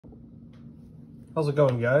How's it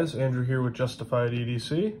going, guys? Andrew here with Justified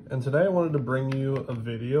EDC, and today I wanted to bring you a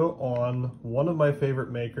video on one of my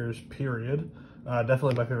favorite makers, period.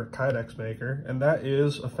 Definitely my favorite kydex maker, and that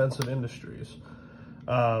is Offensive Industries.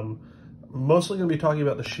 Mostly going to be talking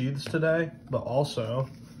about the sheaths today, but also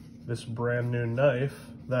this brand new knife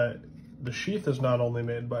that the sheath is not only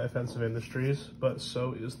made by Offensive Industries, but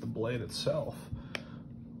so is the blade itself,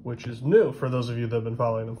 which is new for those of you that have been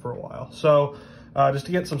following them for a while. So just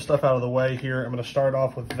to get some stuff out of the way here, I'm going to start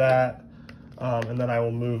off with that, and then I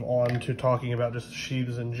will move on to talking about just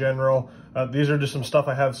sheaths in general. These are just some stuff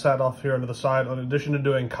I have sat off here under the side. In addition to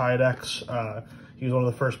doing kydex, he's one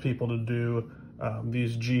of the first people to do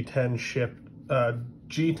these G10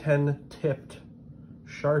 tipped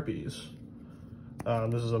Sharpies.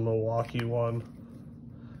 This is a Milwaukee one.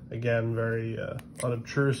 Again, very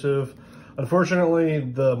unobtrusive. Unfortunately,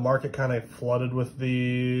 the market kind of flooded with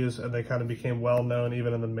these, and they kind of became well known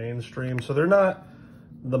even in the mainstream. So they're not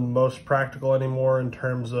the most practical anymore in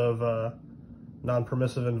terms of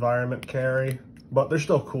non-permissive environment carry, but they're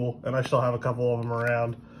still cool, and I still have a couple of them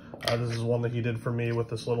around. This is one that he did for me with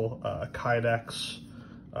this little kydex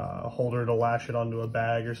holder to lash it onto a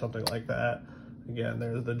bag or something like that. Again,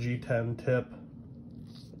 there's the G10 tip,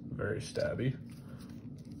 very stabby.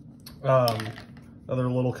 Another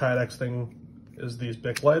little kydex thing is these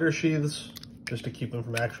Bic lighter sheaths, just to keep them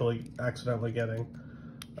from actually accidentally getting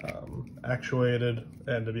actuated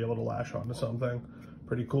and to be able to lash onto something.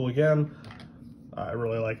 Pretty cool again. I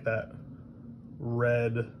really like that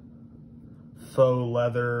red faux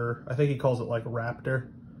leather, I think he calls it like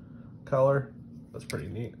raptor color. That's pretty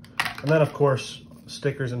neat. And then of course,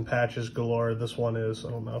 stickers and patches galore. This one is,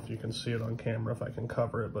 I don't know if you can see it on camera, if I can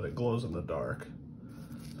cover it, but it glows in the dark.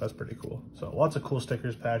 That's pretty cool. So lots of cool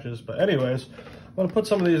stickers, patches. But anyways, I'm gonna put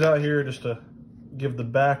some of these out here just to give the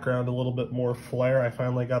background a little bit more flair. I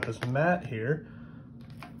finally got this mat here,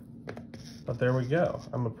 but there we go.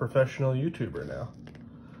 I'm a professional YouTuber now.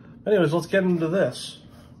 Anyways, let's get into this.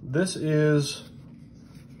 This is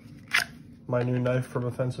my new knife from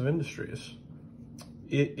Offensive Industries.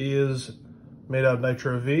 It is made out of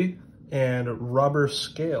Nitro V and rubber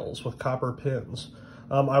scales with copper pins.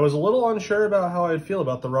 I was a little unsure about how I'd feel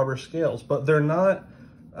about the rubber scales, but they're not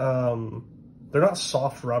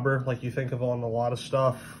soft rubber like you think of on a lot of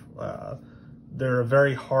stuff. They're a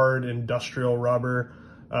very hard industrial rubber.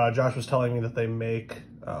 Josh was telling me that they make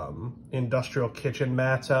industrial kitchen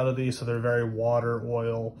mats out of these, so they're very water,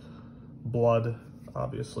 oil, blood,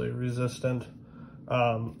 obviously resistant.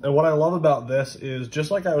 And what I love about this is,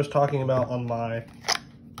 just like I was talking about on my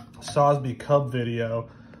Sosby Cub video,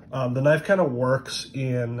 the knife kind of works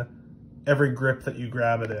in every grip that you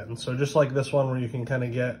grab it in. So just like this one where you can kind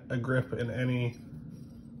of get a grip in any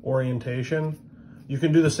orientation, you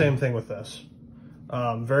can do the same thing with this.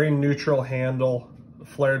 Very neutral handle,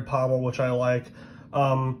 flared pommel, which I like.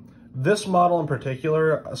 This model in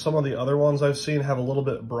particular, some of the other ones I've seen have a little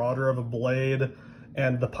bit broader of a blade,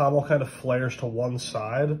 and the pommel kind of flares to one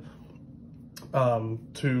side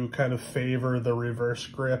to kind of favor the reverse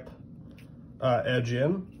grip edge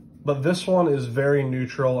in. But this one is very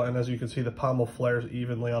neutral, and as you can see, the pommel flares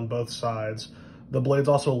evenly on both sides. The blade's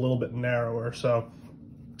also a little bit narrower, so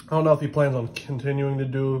I don't know if he plans on continuing to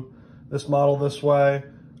do this model this way,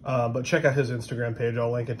 but check out his Instagram page.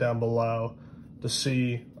 I'll link it down below to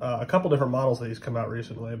see a couple different models that he's come out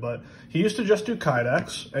recently. But he used to just do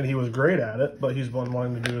kydex, and he was great at it, but he's been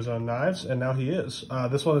wanting to do his own knives, and now he is.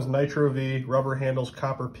 This one is Nitro V, rubber handles,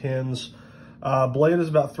 copper pins. Blade is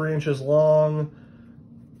about 3 inches long.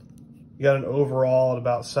 You got an overall at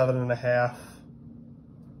about 7.5.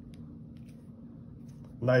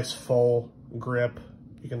 Nice full grip.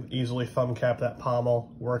 You can easily thumb cap that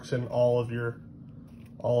pommel. Works in all of your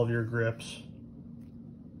grips.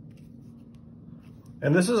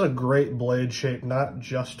 And this is a great blade shape, not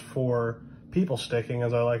just for people sticking,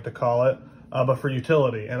 as I like to call it, but for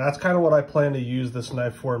utility. And that's kind of what I plan to use this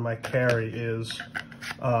knife for in my carry, is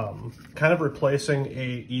kind of replacing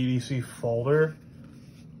a EDC folder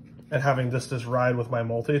and having this ride with my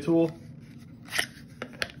multi-tool.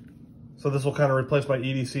 So this will kind of replace my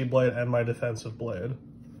EDC blade and my defensive blade.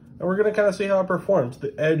 And we're gonna kind of see how it performs.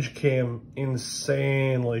 The edge came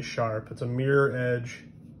insanely sharp. It's a mirror edge.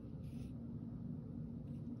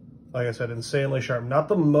 Like I said, insanely sharp. Not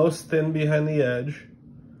the most thin behind the edge,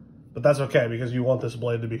 but that's okay because you want this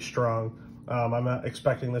blade to be strong. I'm not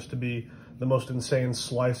expecting this to be the most insane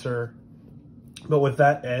slicer, but with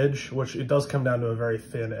that edge, which it does come down to a very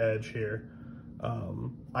thin edge here,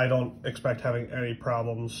 I don't expect having any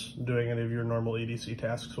problems doing any of your normal EDC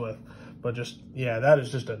tasks with. But just, yeah, that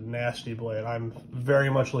is just a nasty blade. I'm very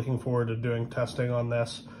much looking forward to doing testing on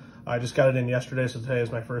this. I just got it in yesterday, so today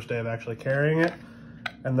is my first day of actually carrying it.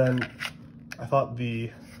 And then I thought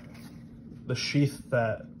the sheath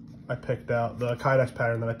that I picked out, the kydex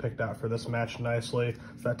pattern that I picked out for this matched nicely.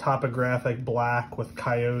 It's that topographic black with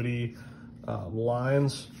coyote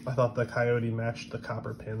lines. I thought the coyote matched the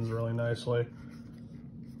copper pins really nicely.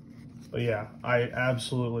 But yeah, I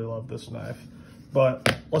absolutely love this knife.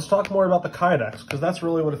 But let's talk more about the kydex, because that's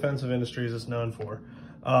really what Offensive Industries is known for.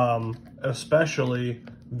 Especially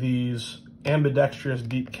these ambidextrous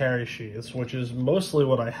deep carry sheaths, which is mostly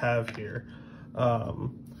what I have here.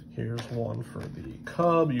 Here's one for the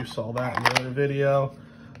Cub. You saw that in the other video.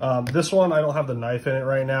 This one, I don't have the knife in it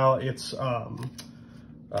right now. It's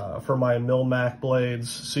for my Milmak Blades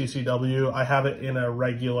CCW. I have it in a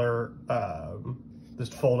regular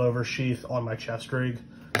just fold over sheath on my chest rig.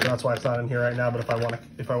 So that's why it's not in here right now. But if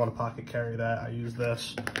I want to pocket carry that, I use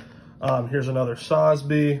this. Here's another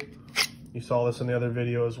Sosby. You saw this in the other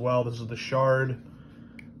video as well. This is the Shard.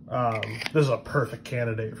 This is a perfect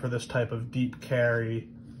candidate for this type of deep carry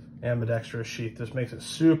ambidextrous sheath. This makes it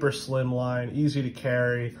super slimline, easy to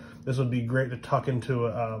carry. This would be great to tuck into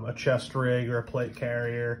a chest rig or a plate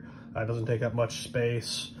carrier. It doesn't take up much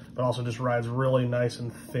space, but also just rides really nice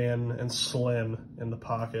and thin and slim in the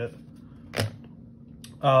pocket.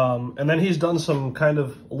 And then he's done some kind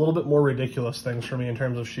of a little bit more ridiculous things for me in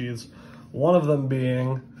terms of sheaths. One of them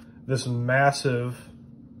being this massive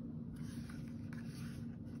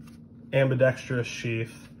ambidextrous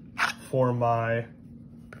sheath for my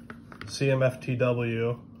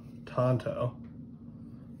CMFTW Tonto.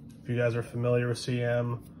 If you guys are familiar with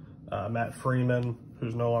CM, Matt Freeman,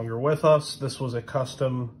 who's no longer with us, this was a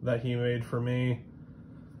custom that he made for me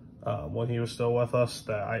when he was still with us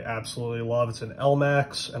that I absolutely love. It's an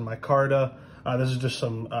LMAX and micarta. This is just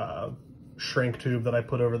some shrink tube that I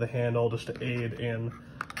put over the handle just to aid in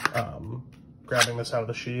grabbing this out of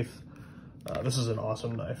the sheath. This is an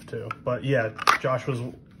awesome knife too. But yeah, Josh was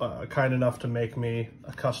kind enough to make me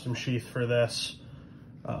a custom sheath for this.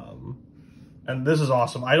 And this is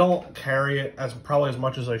awesome. I don't carry it probably as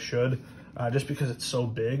much as I should, just because it's so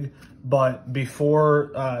big. But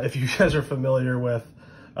before, if you guys are familiar with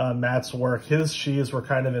Matt's work, his sheaths were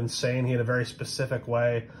kind of insane. He had a very specific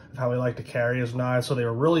way of how he liked to carry his knives. So they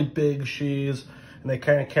were really big sheaths, and they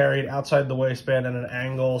kind of carried outside the waistband at an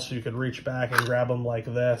angle, so you could reach back and grab them like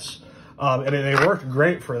this. And they worked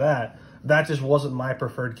great for that. That just wasn't my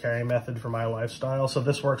preferred carry method for my lifestyle, so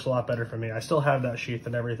this works a lot better for me. I still have that sheath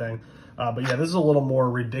and everything, but yeah, this is a little more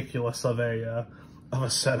ridiculous of a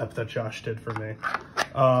setup that Josh did for me.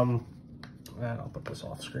 And I'll put this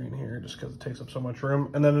off screen here just because it takes up so much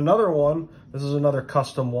room. And then another one, this is another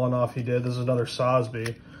custom one-off he did. This is another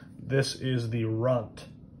Sosby. This is the Runt.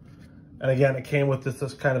 And again, it came with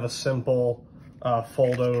this kind of a simple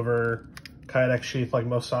fold-over kydex sheath like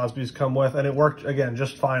most Sosbys come with, and it worked again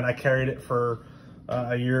just fine. I carried it for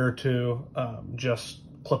a year or two, just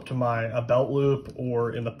clipped to a belt loop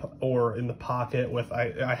or in the pocket with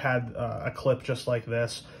I had a clip just like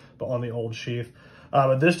this, but on the old sheath.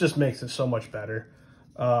 But this just makes it so much better.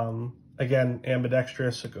 Again,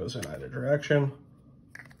 ambidextrous, it goes in either direction.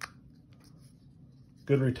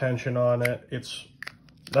 Good retention on it.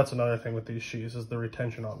 That's another thing with these sheaths, is the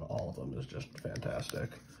retention on all of them is just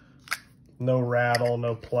fantastic. No rattle,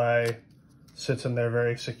 no play, sits in there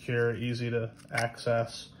very secure, easy to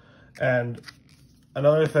access. And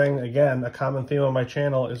another thing, again, a common theme on my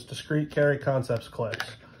channel is discrete carry concepts clips.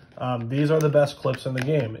 These are the best clips in the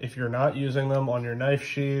game. If you're not using them on your knife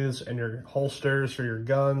sheaths and your holsters for your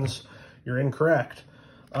guns, you're incorrect.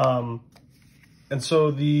 And so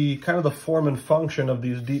the kind of the form and function of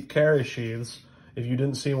these deep carry sheaths, if you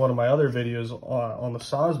didn't see one of my other videos on the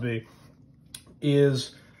Sosby,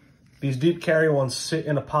 is these deep carry ones sit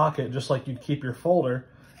in a pocket just like you'd keep your folder,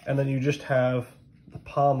 and then you just have the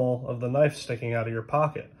pommel of the knife sticking out of your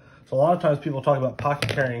pocket. So a lot of times people talk about pocket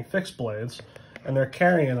carrying fixed blades, and they're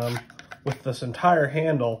carrying them with this entire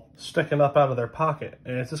handle sticking up out of their pocket,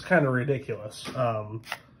 and it's just kind of ridiculous.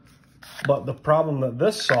 But the problem that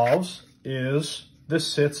this solves is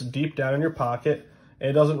this sits deep down in your pocket, and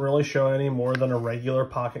it doesn't really show any more than a regular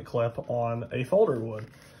pocket clip on a folder would.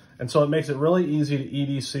 And so it makes it really easy to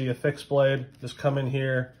EDC a fixed blade. Just come in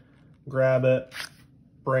here, grab it,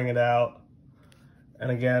 bring it out.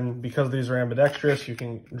 And again, because these are ambidextrous, you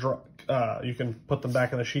can put them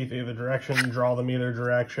back in the sheath either direction, draw them either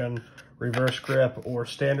direction, reverse grip or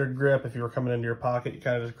standard grip. If you were coming into your pocket, you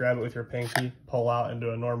kind of just grab it with your pinky, pull out and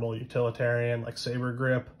do a normal utilitarian like saber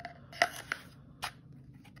grip.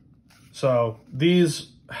 So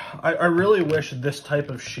these, I really wish this type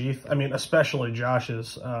of sheath, I mean, especially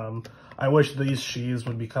Josh's, I wish these sheaths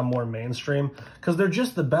would become more mainstream because they're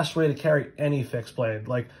just the best way to carry any fixed blade.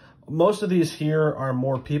 Like, most of these here are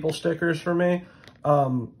more people stickers for me,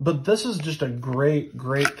 but this is just a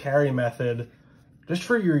great carry method just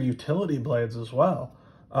for your utility blades as well.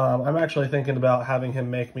 I'm actually thinking about having him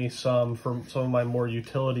make me some for some of my more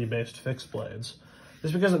utility-based fixed blades,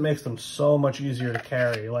 just because it makes them so much easier to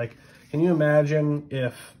carry. Like, can you imagine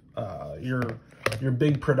if your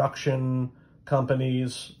big production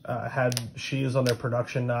companies had sheaths on their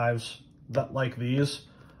production knives like these?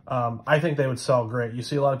 I think they would sell great. You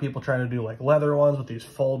see a lot of people trying to do like leather ones with these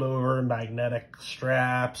fold-over magnetic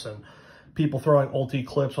straps, and people throwing ulti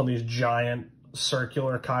clips on these giant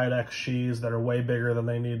circular kydex sheaths that are way bigger than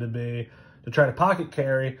they need to be to try to pocket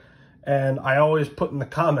carry. And I always put in the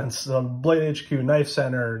comments on Blade HQ, Knife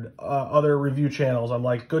Center, other review channels, I'm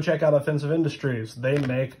like, go check out Offensive Industries. They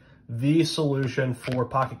make the solution for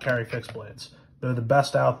pocket carry fixed blades. They're the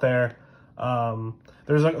best out there.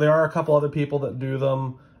 There are a couple other people that do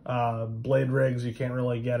them. Blade Rigs you can't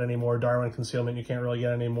really get anymore. Darwin Concealment you can't really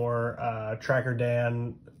get anymore. Tracker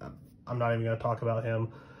Dan, I'm not even going to talk about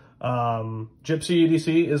him. Gypsy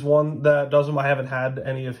EDC is one that does them. I haven't had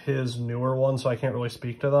any of his newer ones, so I can't really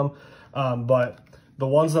speak to them. But the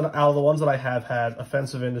ones that, out of the ones that I have had,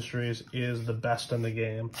 Offensive Industries is the best in the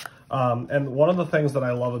game. And one of the things that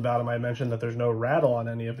I love about him, I mentioned that there's no rattle on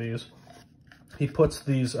any of these. He puts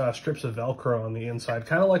these strips of Velcro on the inside,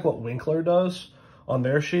 kind of like what Winkler does on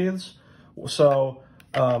their sheaths. So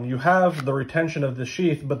you have the retention of the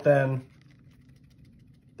sheath, but then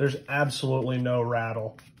there's absolutely no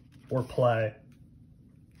rattle or play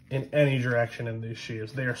in any direction in these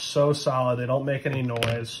sheaths. They are so solid. They don't make any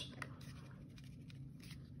noise.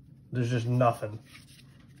 There's just nothing.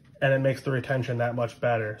 And it makes the retention that much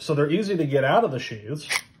better. So they're easy to get out of the sheaths.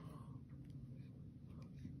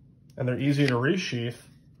 And they're easy to resheath.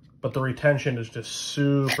 But the retention is just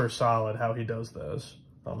super solid how he does those.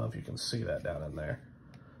 I don't know if you can see that down in there.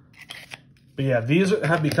 But yeah, these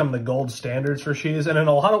have become the gold standards for sheaths, and in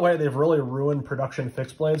a lot of ways, they've really ruined production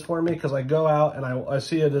fixed blades for me, because I go out and I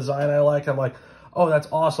see a design I like, I'm like, oh, that's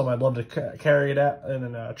awesome, I'd love to carry it out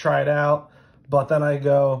and try it out, but then I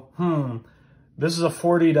go, this is a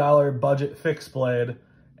 $40 budget fixed blade,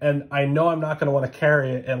 and I know I'm not going to want to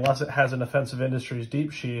carry it unless it has an Offensive Industries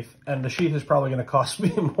deep sheath, and the sheath is probably going to cost me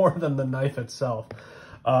more than the knife itself.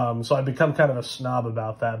 So I've become kind of a snob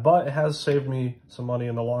about that, but it has saved me some money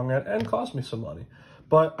in the long run and cost me some money.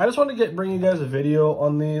 But I just wanted to bring you guys a video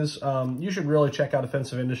on these. You should really check out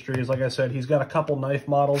Offensive Industries. Like I said, he's got a couple knife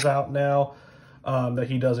models out now that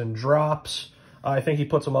he does in drops. I think he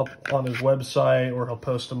puts them up on his website, or he'll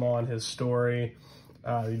post them on his story.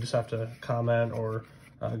 You just have to comment or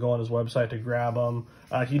go on his website to grab them.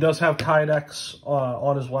 He does have kydex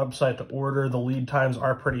on his website to order. The lead times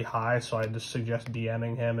are pretty high, so I just suggest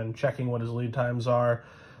DMing him and checking what his lead times are.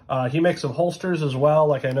 He makes some holsters as well.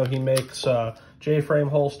 Like, I know he makes J-frame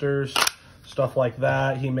holsters, stuff like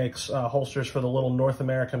that. He makes holsters for the little North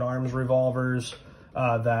American Arms revolvers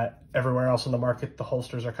that everywhere else in the market, the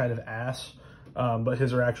holsters are kind of ass. But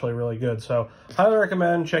his are actually really good. So highly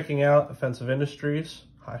recommend checking out Offensive Industries.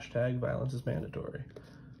 #violence is mandatory.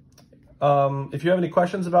 If you have any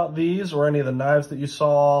questions about these or any of the knives that you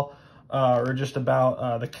saw, or just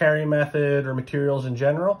about the carry method or materials in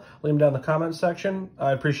general, leave them down in the comments section.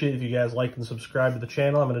 I appreciate if you guys like and subscribe to the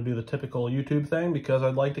channel. I'm going to do the typical YouTube thing because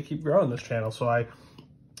I'd like to keep growing this channel, so I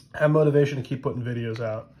have motivation to keep putting videos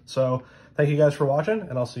out. So thank you guys for watching,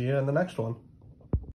 and I'll see you in the next one.